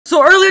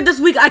So earlier this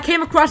week, I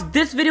came across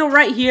this video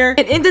right here,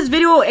 and in this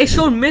video, it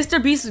showed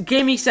MrBeast's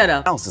gaming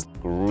setup. Mouse is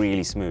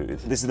really smooth.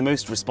 This is the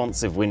most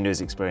responsive Windows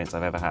experience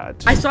I've ever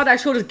had. I saw that I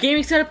showed his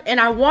gaming setup, and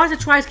I wanted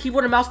to try his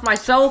keyboard and mouse for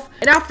myself.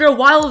 And after a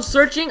while of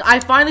searching, I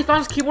finally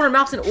found his keyboard and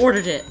mouse and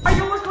ordered it. Alright,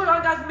 yo, what's going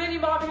on, guys?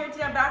 Mamba here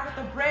today. I'm back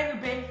with a brand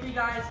new baby for you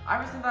guys. I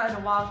haven't seen that in a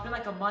while. It's been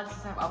like a month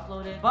since I've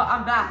uploaded, but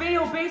I'm back.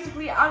 Video,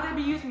 basically, I'm gonna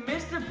be using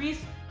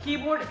MrBeast's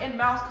keyboard and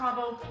mouse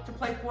combo to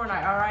play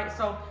Fortnite. Alright,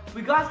 so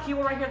we got his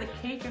keyboard right here,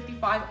 the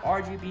K55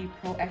 RGB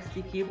Pro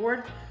XT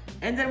keyboard,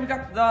 and then we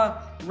got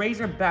the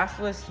Razer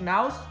Basilisk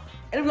mouse,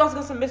 and we also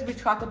got some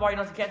MrBeast chocolate bar, you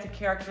know, to get to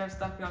character and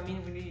stuff. You know what I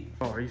mean? We need.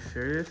 Oh, are you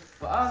serious?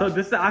 So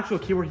this is the actual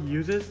keyboard he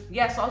uses?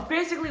 Yeah. So I was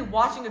basically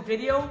watching a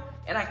video,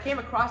 and I came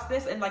across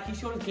this, and like he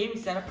showed his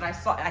gaming setup, and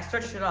I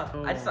searched it up.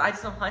 Oh. I did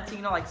some hunting,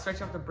 you know, like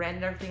searching up the brand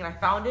and everything, and I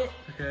found it.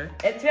 Okay.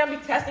 And today I'm gonna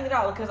be testing it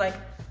out because like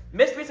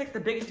MrBeast's like the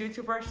biggest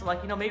YouTuber, so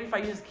like, you know, maybe if I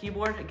use his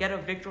keyboard to get a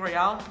victory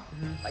royale,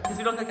 like, cause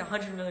we don't like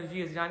 100 million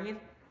views, you know what I mean?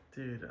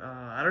 Dude,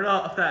 I don't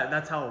know if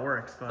that's how it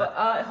works, but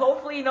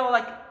hopefully, you know,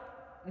 like,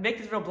 make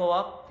this video blow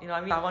up, you know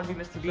what I mean? I want to be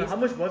MrBeast. So how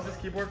much was this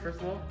keyboard, first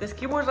of all? This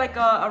keyboard's like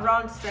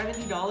around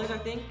 $70, I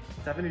think.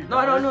 $70? No,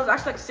 it's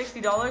actually like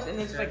 $60, and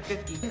then it's like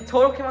 $50. The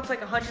total came out to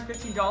like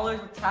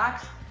 $115 with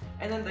tax,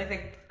 and then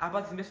like I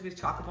bought this MrBeast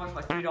chocolate bar for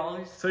like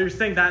 $3. So you're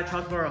saying that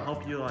chocolate bar will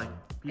help you like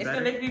it's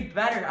gonna make me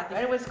better.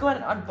 Anyways, go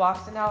ahead and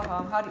unbox it now.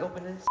 How do you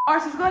open this?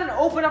 Alright, so let's go ahead and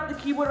open up the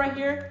keyboard right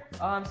here.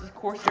 This is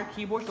Corsair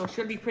keyboard, so it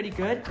should be pretty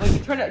good. Like, you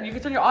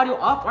can turn your audio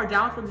up or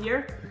down from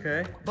here.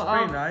 Okay. But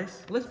pretty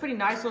nice. Looks pretty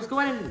nice. So let's go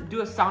ahead and do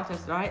a sound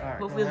test, alright?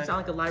 Hopefully it doesn't sound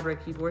like a library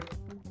keyboard.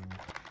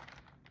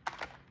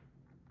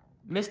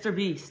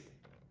 MrBeast.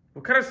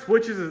 What kind of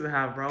switches does it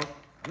have, bro?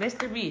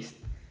 MrBeast.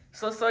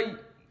 So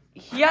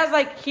he has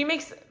like, he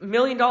makes $1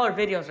 million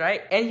videos,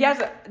 right? And he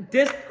has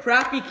this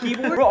crappy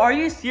keyboard. Bro, are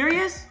you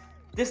serious?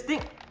 This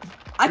thing,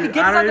 I could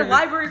get this out the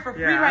library for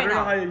free right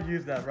now. I don't know how you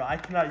use that, bro. I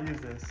cannot use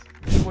this.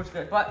 Keyboard's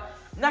good, but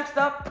next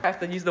up, I have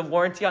to use the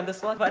warranty on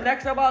this one. But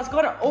next up, let's go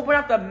ahead and open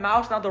up the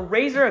mouse now. The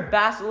Razer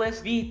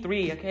Basilisk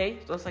V3, okay?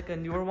 So it's like a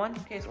newer one.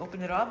 Okay, let's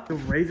open it up. The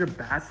Razer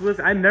Basilisk?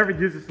 I never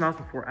used this mouse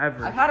before,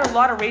 ever. I've had a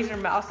lot of Razer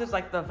mouses,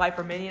 like the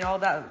Viper Mini and all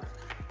that.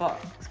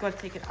 But let's go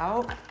ahead and take it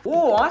out.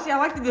 Oh, honestly, I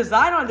like the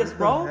design on this,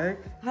 bro. It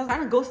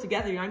kind of goes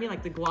together, you know what I mean?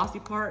 Like the glossy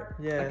part.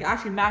 Yeah. Like it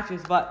actually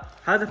matches, but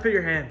how does it fit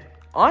your hand?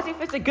 Honestly, it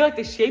fits it good. Like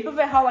the shape of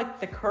it, how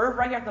like the curve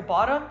right here at the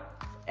bottom,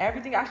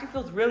 everything actually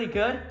feels really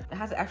good. It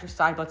has an extra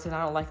side button.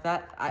 I don't like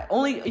that.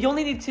 You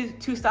only need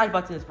two side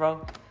buttons,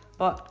 bro.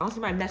 But honestly,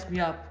 it might mess me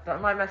up. That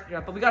might mess me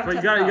up. But we gotta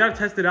test it out. You gotta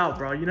test it out,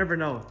 bro. You never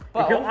know.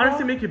 But it could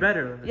honestly make you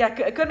better. Yeah,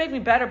 it could make me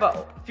better, but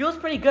it feels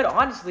pretty good,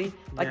 honestly.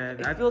 Like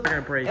yeah, it feels.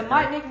 It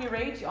might make me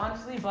rage,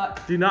 honestly, but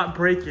do not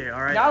break it.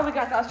 All right. Now we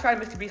got that. Let's try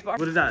MrBeast bar.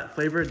 What is that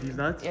flavor? These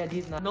nuts? Yeah,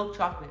 these nuts. Milk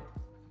chocolate.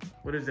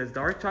 What is this?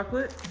 Dark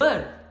chocolate?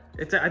 Good.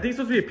 I think it's supposed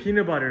to be a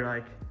peanut butter,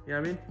 like, you know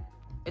what I mean?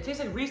 It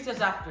tastes like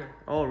Reese's after.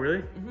 Oh,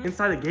 really?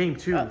 Inside the game,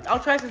 too. I'll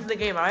try this in the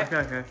game, alright?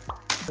 Okay.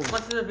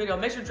 Let's do the video.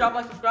 Make sure to drop,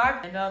 like,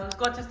 subscribe, and let's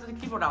go and test the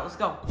keyboard out. Let's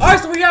go. Alright,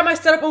 so we got my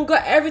setup and we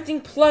got everything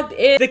plugged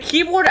in. The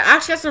keyboard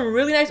actually has some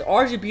really nice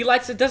RGB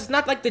lights. It does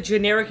not like the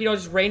generic, you know,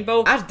 just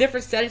rainbow. It has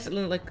different settings.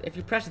 Like, if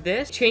you press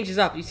this, it changes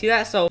up. You see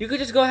that? So you could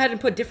just go ahead and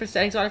put different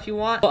settings on if you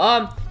want.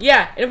 But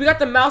yeah, and we got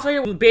the mouse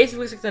right here.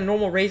 Basically, it's like the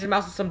normal Razer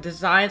mouse with some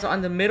designs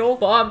on the middle.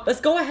 But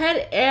let's go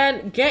ahead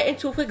and get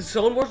into a quick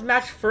Zone Wars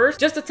match first,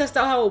 just to test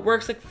out how it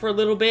works, like, for a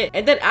little bit.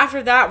 And then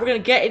after that, we're gonna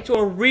get into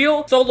a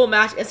real solo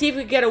match and see if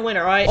we can get a winner.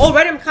 Alright.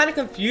 Already, I'm kind of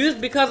confused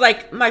because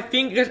like my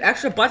finger, there's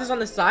extra buttons on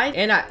the side,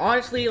 and I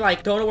honestly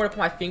like don't know where to put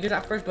my fingers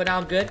at first, but now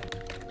I'm good.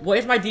 What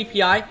is my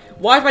DPI?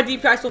 Why is my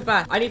DPI so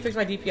fast? I need to fix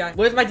my DPI.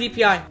 What is my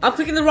DPI? I'm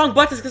clicking the wrong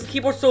buttons because the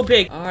keyboard's so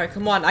big. All right,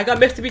 come on. I got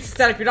MrBeast's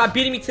setup. You're not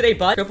beating me today,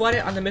 bud. Triple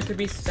edit on the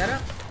MrBeast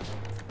setup.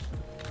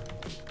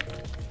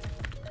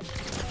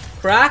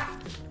 Crack.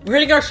 We're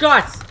hitting our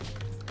shots.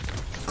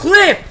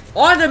 Clip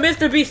on the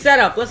MrBeast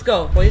setup. Let's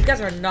go. Well, these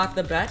guys are not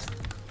the best.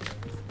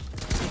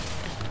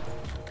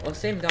 Oh,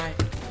 same guy.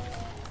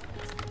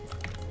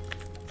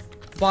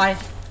 Bye.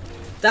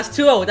 That's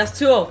 2-0. That's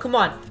 2-0. Come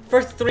on.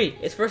 First to 3.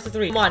 It's first to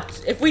 3. Come on.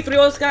 If we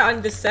 3-0 this guy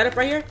on this setup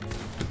right here.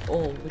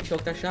 Oh, we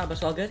choked that shot, but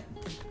it's all good.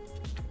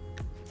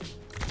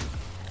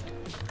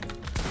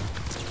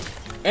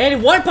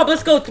 And one pop,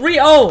 let's go.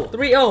 3-0.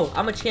 3-0.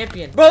 I'm a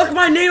champion. Bro, look at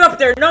my name up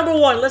there.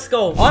 #1. Let's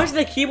go.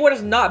 Honestly, the keyboard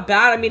is not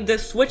bad. I mean, the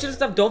switches and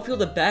stuff don't feel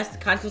the best.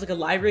 It kind of feels like a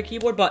library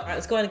keyboard. But, alright,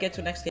 let's go ahead and get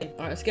to the next game.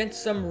 Alright, let's get into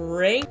some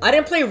ranked. I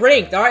didn't play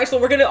ranked, alright? So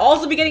we're going to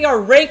also be getting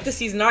our ranked this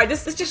season, alright?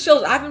 This just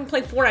shows I haven't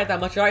played Fortnite that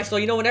much, alright? So,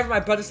 you know, whenever my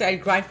brother say I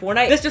grind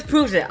Fortnite, this just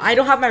proves it. I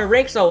don't have my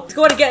rank, so let's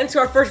go ahead and get into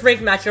our first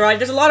ranked match, alright?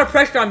 There's a lot of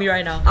pressure on me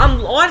right now.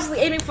 I'm honestly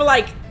aiming for,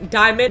 like,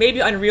 diamond,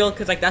 maybe unreal,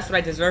 because, like, that's what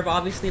I deserve,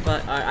 obviously.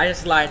 But, I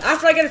just lied.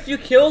 After I get a few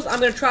kills, I'm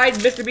going to try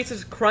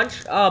MrBeast's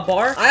crunch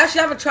bar. I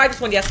actually haven't tried this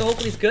one yet, so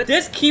hopefully it's good.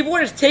 This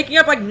keyboard is taking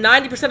up like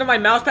 90% of my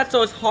mouse pad,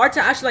 so it's hard to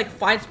actually like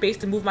find space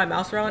to move my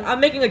mouse around. I'm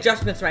making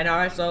adjustments right now,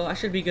 right? So I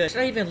should be good. Should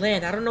I even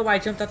land? I don't know why I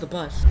jumped out the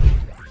bus.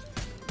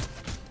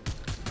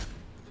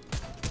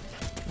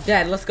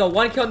 Dead. Let's go.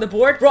 1 kill on the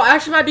board. Bro, I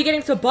actually might be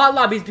getting to bot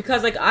lobbies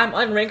because, like, I'm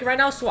unranked right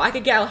now, so I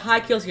could get high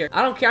kills here.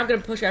 I don't care. I'm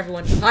gonna push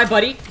everyone. Hi,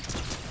 buddy.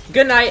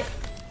 Good night.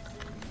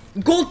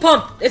 Gold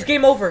pump. It's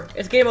game over.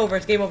 It's game over.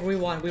 It's game over. We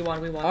won. We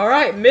won. We won. All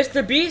right,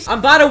 Mr. Beast. I'm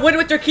about to win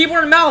with your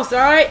keyboard and mouse. All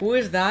right. Who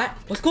is that?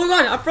 What's going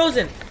on? I'm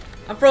frozen.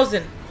 I'm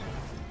frozen.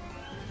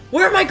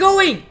 Where am I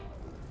going?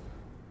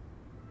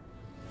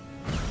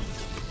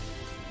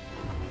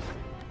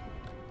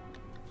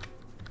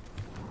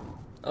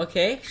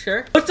 Okay,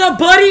 sure. What's up,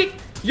 buddy?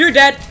 You're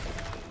dead.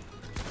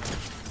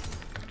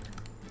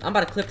 I'm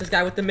about to clip this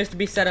guy with the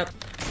MrBeast setup.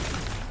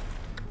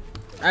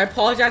 I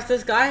apologize to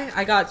this guy.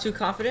 I got too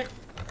confident.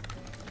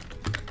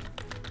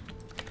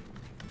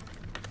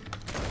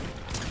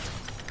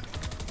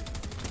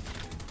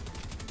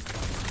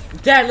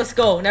 Dead, let's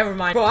go. Never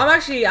mind. Bro,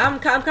 I'm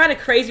kind of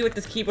crazy with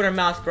this keyboard and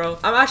mouse, bro.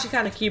 I'm actually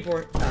kind of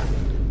keyboard.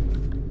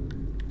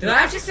 Did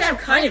I actually say I'm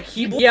kind of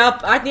keyboard?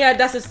 Yep, I think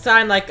that's a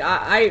sign, like,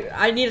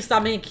 I need to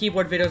stop making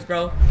keyboard videos,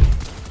 bro.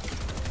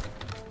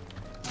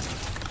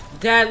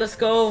 Dead, let's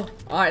go.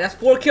 Alright, that's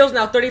 4 kills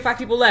now, 35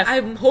 people left.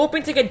 I'm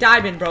hoping to get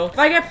diamond, bro. If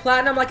I get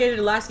platinum like I did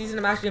last season,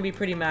 I'm actually gonna be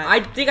pretty mad.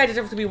 I think I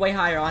deserve to be way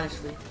higher,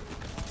 honestly.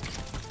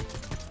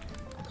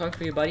 I'm coming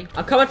for you, buddy.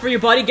 I'm coming for you,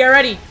 buddy. Get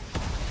ready.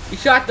 You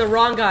shot the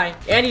wrong guy.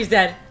 And he's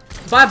dead.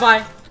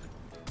 Bye-bye.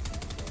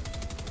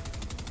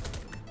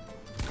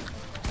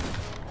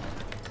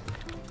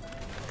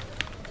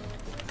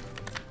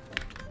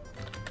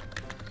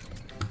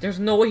 There's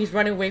no way he's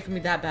running away from me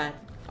that bad.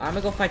 I'm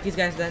gonna go fight these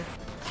guys then.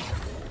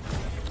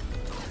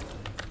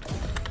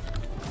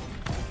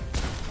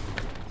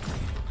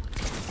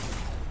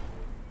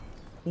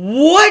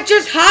 What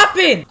just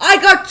happened? I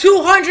got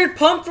 200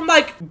 pump from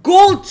like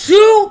gold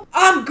 2?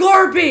 I'm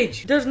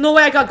garbage. There's no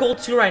way I got gold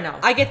 2 right now.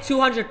 I get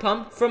 200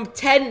 pump from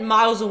 10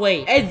 miles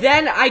away. And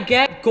then I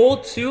get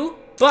gold 2.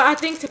 But I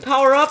think to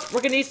power up, we're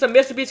gonna need some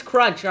MrBeast's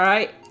crunch,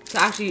 alright?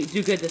 To actually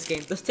do good this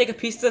game. Let's take a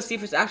piece of this, see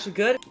if it's actually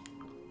good.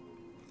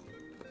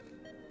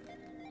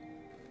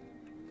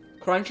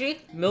 Crunchy,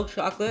 milk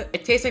chocolate.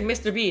 It tastes like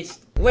MrBeast.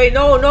 Wait,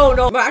 no.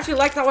 But I actually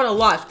like that one a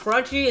lot. It's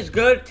crunchy, it's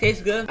good,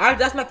 tastes good. Alright,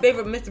 that's my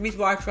favorite MrBeast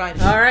bar I've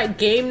tried. Alright,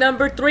 game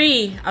number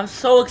 3. I'm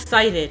so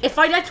excited. If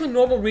I die to a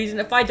normal reason,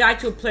 if I die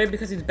to a player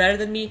because he's better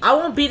than me, I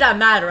won't be that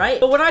mad, right?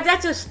 But when I die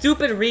to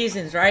stupid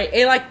reasons, right?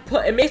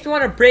 It makes me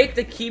want to break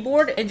the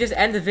keyboard and just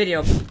end the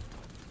video.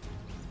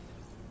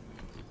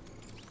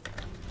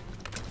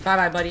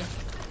 Bye-bye, buddy.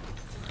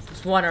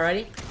 Just won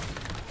already.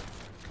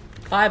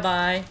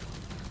 Bye-bye.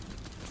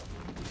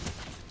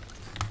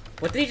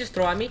 What did he just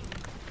throw at me?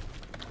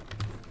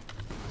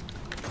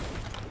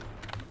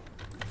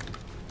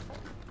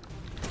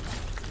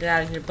 Get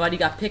out of here, buddy.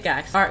 Got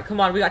pickaxe. Alright, come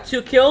on. We got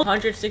 2 kills.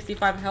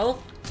 165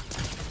 health.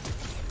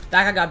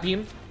 That guy got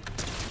beamed.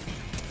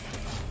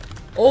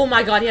 Oh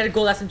my god, he had a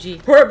gold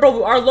SMG.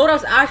 Bro, our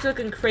loadout's actually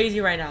looking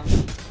crazy right now.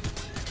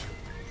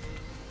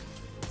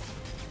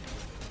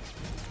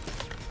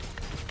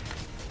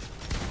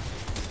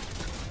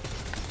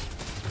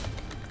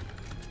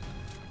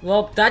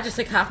 Well, that just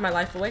took half my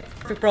life away.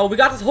 Bro, we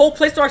got this whole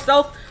place to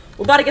ourselves.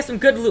 We're about to get some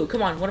good loot.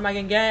 Come on, what am I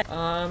gonna get?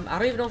 I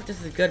don't even know if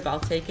this is good, but I'll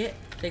take it.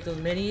 Take those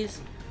minis.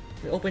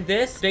 We open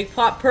this. Big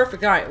pot,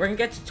 perfect. Alright, we're gonna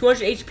get to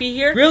 200 HP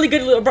here. Really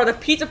good loot, bro. The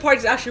pizza party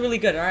is actually really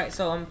good. Alright,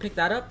 so I'm gonna pick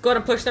that up. Go ahead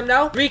and push them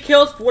now. 3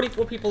 kills,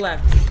 44 people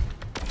left.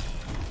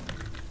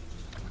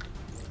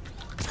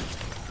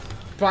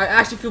 Bro, I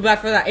actually feel bad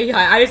for that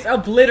AI. I just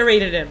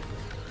obliterated him.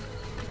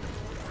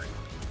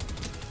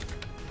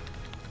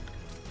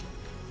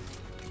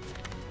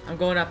 I'm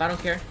going up, I don't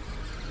care.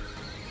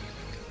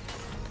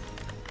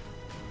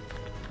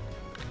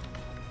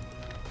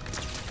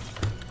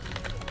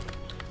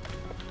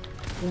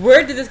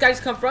 Where did this guy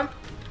just come from?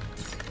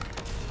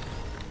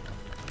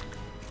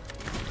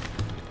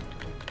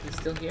 He's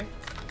still here.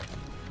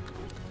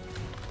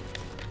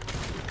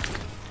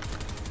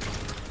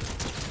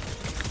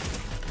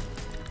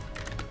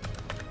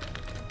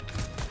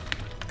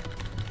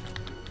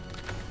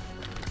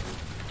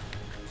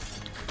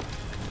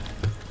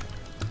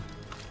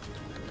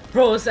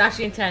 Bro, it's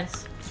actually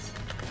intense.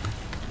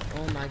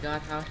 Oh my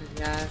god, how should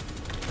he have?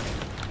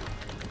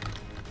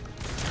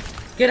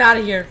 Get out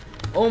of here.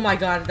 Oh my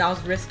god, that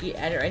was risky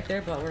edit right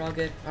there, but we're all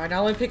good. Alright,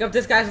 now let me pick up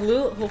this guy's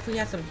loot. Hopefully he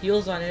has some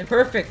heals on him.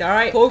 Perfect,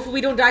 alright. Hopefully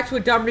we don't die to a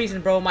dumb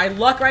reason, bro. My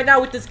luck right now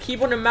with this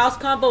keyboard and mouse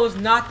combo is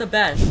not the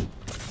best.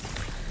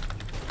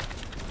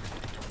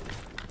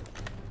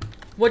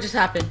 What just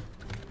happened?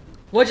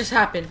 What just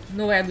happened?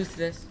 No way I lose to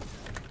this.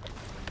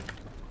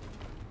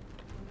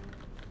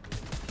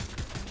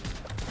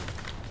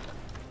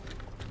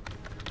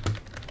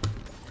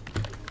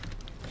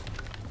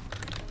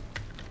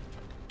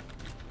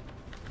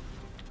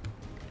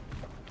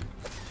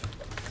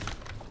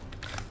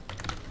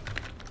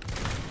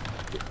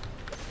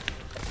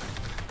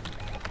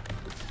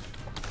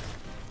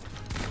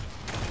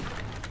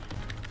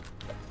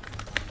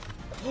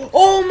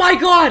 Oh my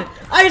god!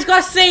 I just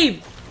got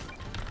saved!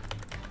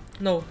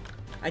 No,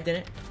 I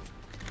didn't.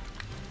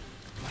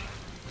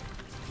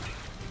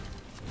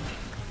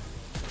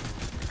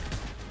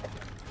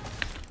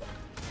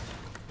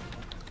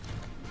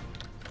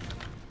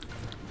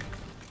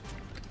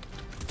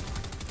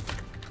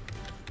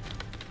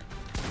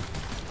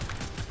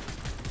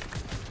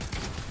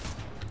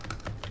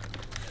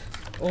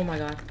 Oh my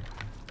god.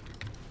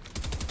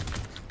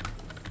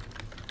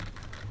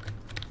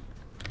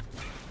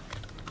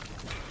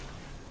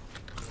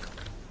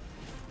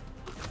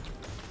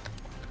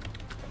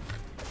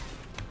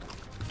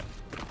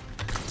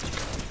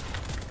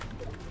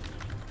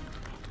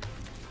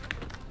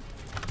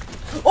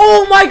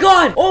 Oh my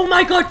god! Oh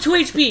my god, 2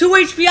 HP! 2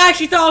 HP, I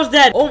actually thought I was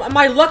dead! Oh,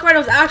 my luck right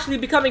now is actually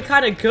becoming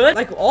kind of good.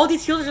 Like, all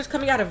these heals are just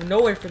coming out of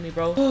nowhere for me,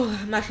 bro. Oh,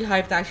 I'm actually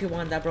hyped. I actually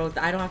won that, bro.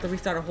 I don't have to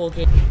restart a whole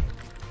game.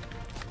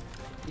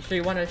 You sure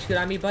you want to shoot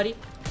at me, buddy?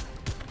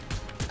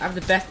 I have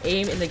the best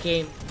aim in the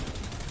game.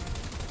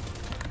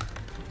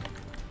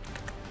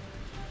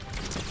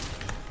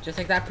 Just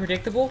like that,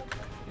 predictable.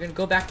 You're gonna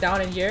go back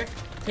down in here.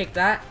 Take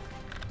that.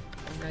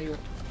 And now you...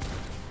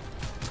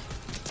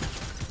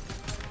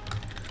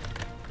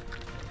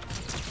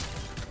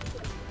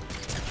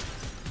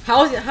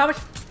 How is it? How much?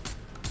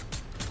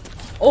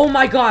 Oh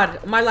my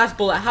god, my last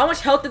bullet. How much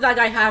health did that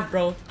guy have,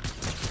 bro?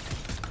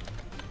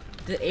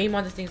 The aim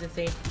on this thing's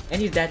insane.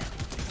 And he's dead.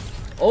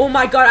 Oh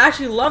my god, I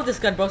actually love this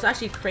gun, bro. It's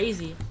actually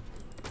crazy.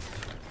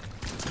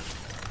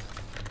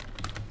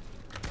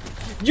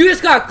 You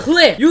just got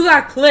clipped. You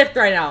got clipped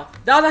right now.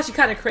 That was actually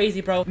kind of crazy,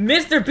 bro.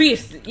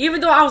 MrBeast,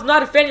 even though I was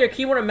not a fan of your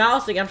keyboard and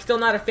mouse, like, I'm still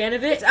not a fan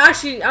of it. It's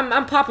actually,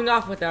 I'm popping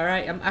off with it,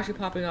 alright? I'm actually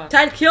popping off.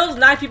 10 kills,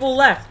 9 people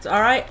left,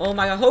 alright? Oh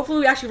my god, hopefully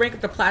we actually rank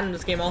up to platinum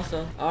this game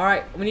also.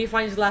 Alright, we need to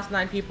find these last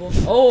 9 people.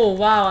 Oh,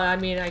 wow, I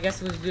mean, I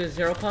guess we'll do a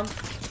 0 pump.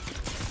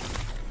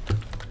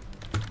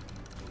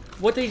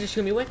 What did he just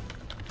shoot me with?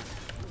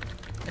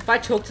 If I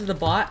choke to the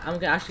bot, I'm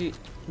gonna actually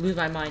lose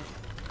my mind.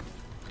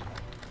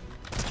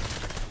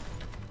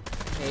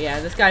 Okay, yeah,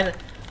 this guy's...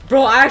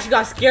 Bro, I actually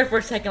got scared for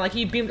a second. Like,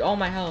 he beamed all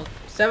my health.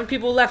 7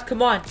 people left.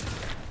 Come on.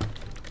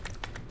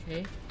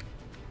 Okay.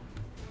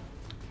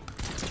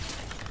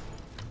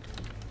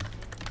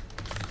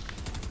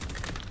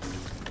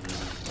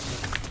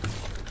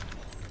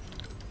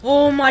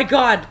 Oh my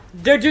god.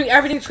 They're doing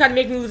everything to try to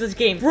make me lose this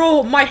game.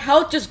 Bro, my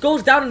health just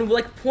goes down in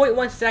like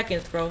 0.1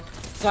 seconds, bro.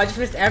 So I just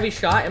missed every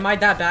shot. Am I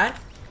that bad?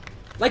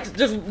 Like,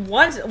 just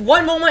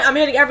one moment I'm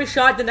hitting every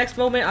shot, the next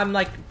moment I'm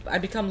like, I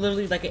become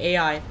literally like an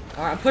AI.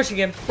 Alright, I'm pushing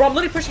him. Bro, I'm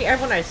literally pushing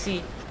everyone I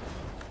see.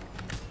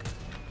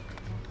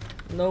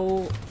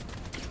 No.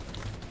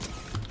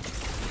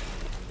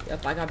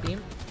 Yep, I got beam.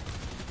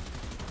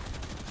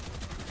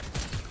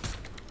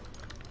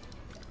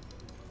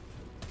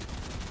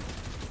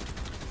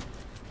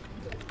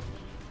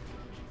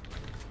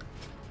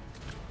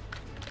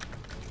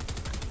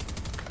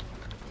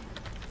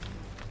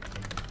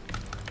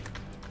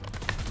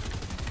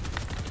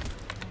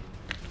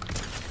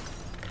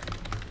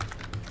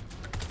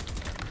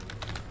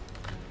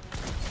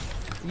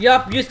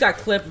 Yup, you just got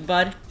clipped,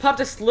 bud. Pop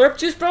the slurp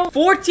juice, bro.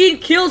 14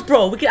 kills,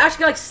 bro. We could actually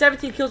get like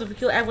 17 kills if we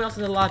kill everyone else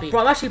in the lobby.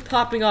 Bro, I'm actually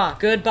popping off.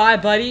 Goodbye,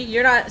 buddy.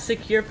 You're not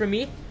secure for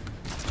me.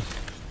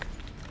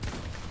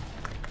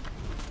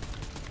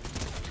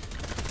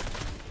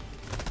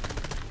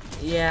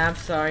 Yeah, I'm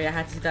sorry. I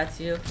had to do that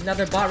to you.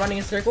 Another bot running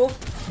in circle.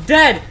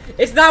 Dead.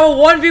 It's now a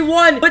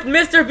 1v1 with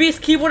MrBeast's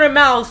keyboard and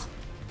mouse.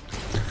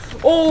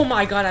 Oh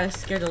my god, that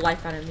scared the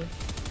life out of me.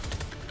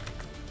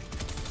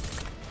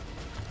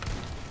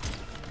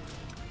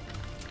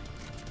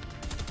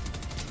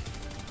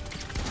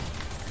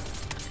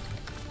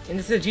 And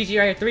this is a GG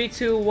right here. 3,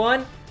 2,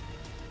 1.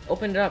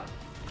 Open it up.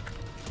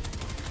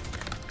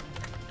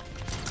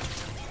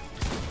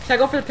 Should I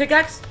go for the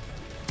pickaxe?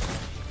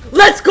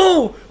 Let's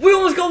go! We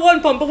almost got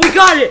 1 pump, but we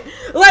got it!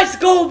 Let's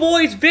go,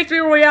 boys!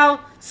 Victory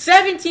Royale.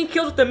 17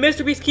 kills with the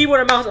MrBeast keyboard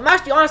and mouse. I'm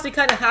actually honestly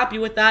kind of happy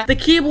with that. The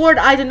keyboard,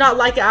 I did not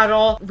like it at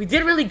all. We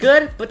did really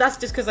good, but that's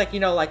just because, like, you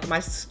know, like, my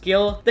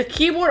skill. The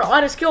keyboard,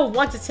 on a scale of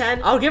 1 to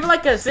 10, I'll give it,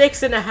 like, a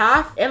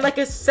 6.5 and, like,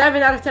 a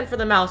 7 out of 10 for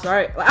the mouse,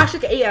 alright? Actually,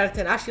 like, an 8 out of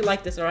 10. I actually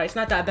like this, alright? It's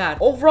not that bad.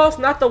 Overall, it's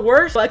not the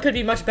worst, but it could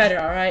be much better,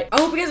 alright?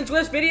 I hope you guys enjoyed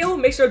this video.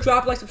 Make sure to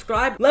drop a like,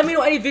 subscribe. Let me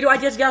know any video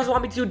ideas you guys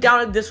want me to do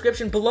down in the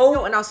description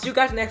below, and I'll see you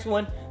guys in the next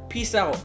one. Peace out.